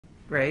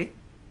Great.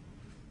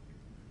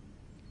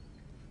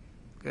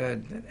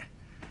 Good.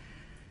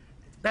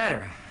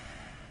 Better.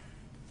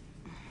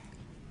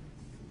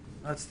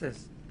 What's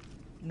this?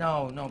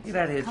 No, get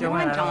out of here, Come Joanne. on,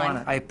 I don't John.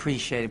 want to. I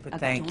appreciate it, but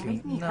thank don't you.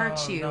 make me no,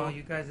 hurt you. No,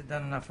 you guys have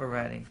done enough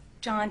already.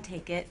 John,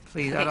 take it.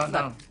 Please, okay, I don't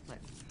know. Look,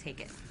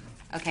 take it.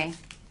 Okay?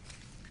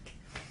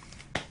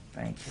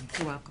 Thank you.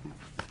 You're welcome.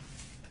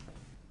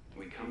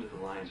 We come to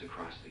the lines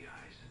across the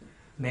eyes.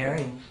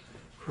 Mary,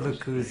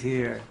 look who's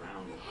here.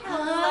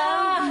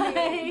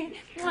 Hi.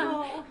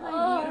 Oh,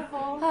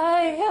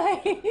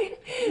 hi.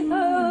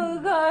 Oh,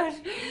 gosh.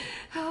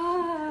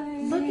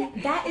 Hi. Look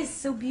at that is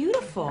so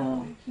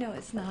beautiful. No,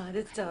 it's not.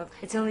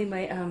 It's only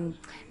my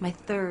my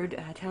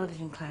third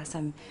television class.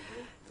 I'm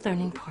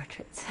learning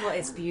portraits. Well,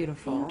 it's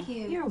beautiful. Thank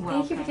you. You're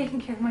welcome. Thank you for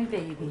taking care of my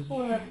baby.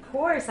 Well, of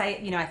course.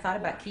 I thought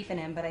about keeping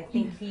him, but I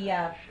think he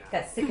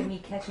got sick of me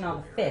catching all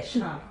the fish,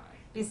 huh?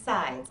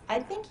 Besides, I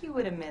think you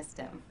would have missed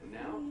him. And now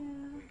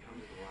we come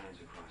to the lines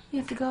across the You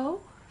have to go?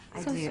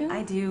 I So do. soon?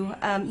 I do.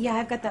 Yeah,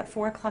 I've got that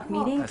 4 o'clock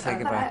meeting. Let's say But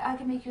goodbye. I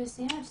can make you a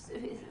sandwich. It's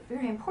a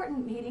very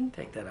important meeting.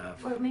 Take that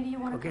off. Or maybe you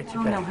want Go to get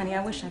Oh, your no, bag. honey,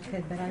 I wish I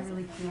could, but I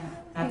really can't.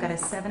 I've got a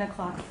 7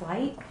 o'clock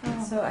flight,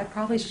 so I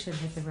probably should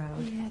hit the road.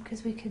 Yeah,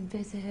 because we could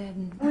visit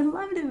and... I would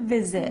love to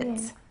visit.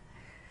 Yeah.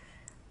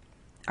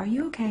 Are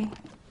you okay?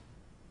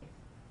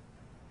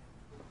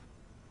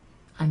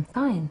 I'm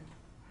fine.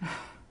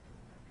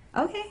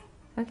 Okay.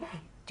 Okay.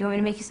 Do you want me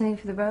to make you something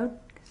for the road?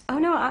 Oh,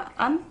 no,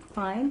 I'm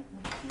fine.